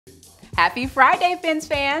Happy Friday, Fins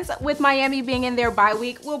fans! With Miami being in their bye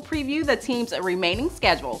week, we'll preview the team's remaining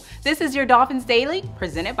schedule. This is your Dolphins Daily,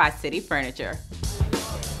 presented by City Furniture.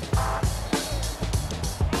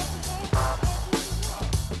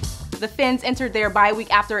 The Fins entered their bye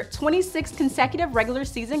week after 26 consecutive regular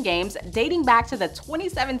season games dating back to the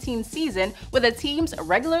 2017 season, where the team's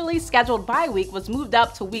regularly scheduled bye week was moved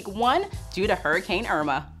up to week 1 due to Hurricane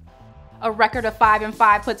Irma. A record of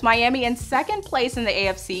 5-5 puts Miami in second place in the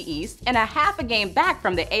AFC East and a half a game back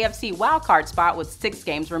from the AFC wildcard spot with 6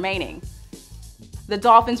 games remaining. The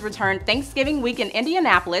Dolphins return Thanksgiving week in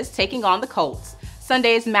Indianapolis, taking on the Colts.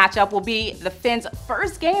 Sunday's matchup will be the Fins'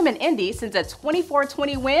 first game in Indy since a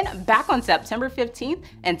 24-20 win back on September 15th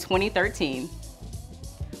in 2013.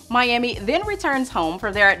 Miami then returns home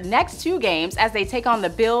for their next 2 games as they take on the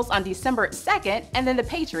Bills on December 2nd and then the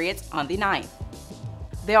Patriots on the 9th.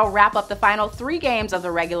 They'll wrap up the final 3 games of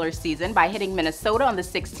the regular season by hitting Minnesota on the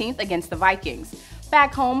 16th against the Vikings,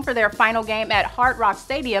 back home for their final game at Hard Rock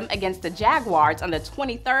Stadium against the Jaguars on the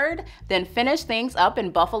 23rd, then finish things up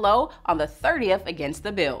in Buffalo on the 30th against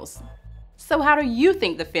the Bills. So how do you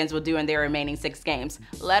think the Fins will do in their remaining 6 games?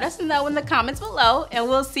 Let us know in the comments below, and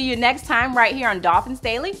we'll see you next time right here on Dolphins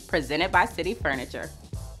Daily, presented by City Furniture.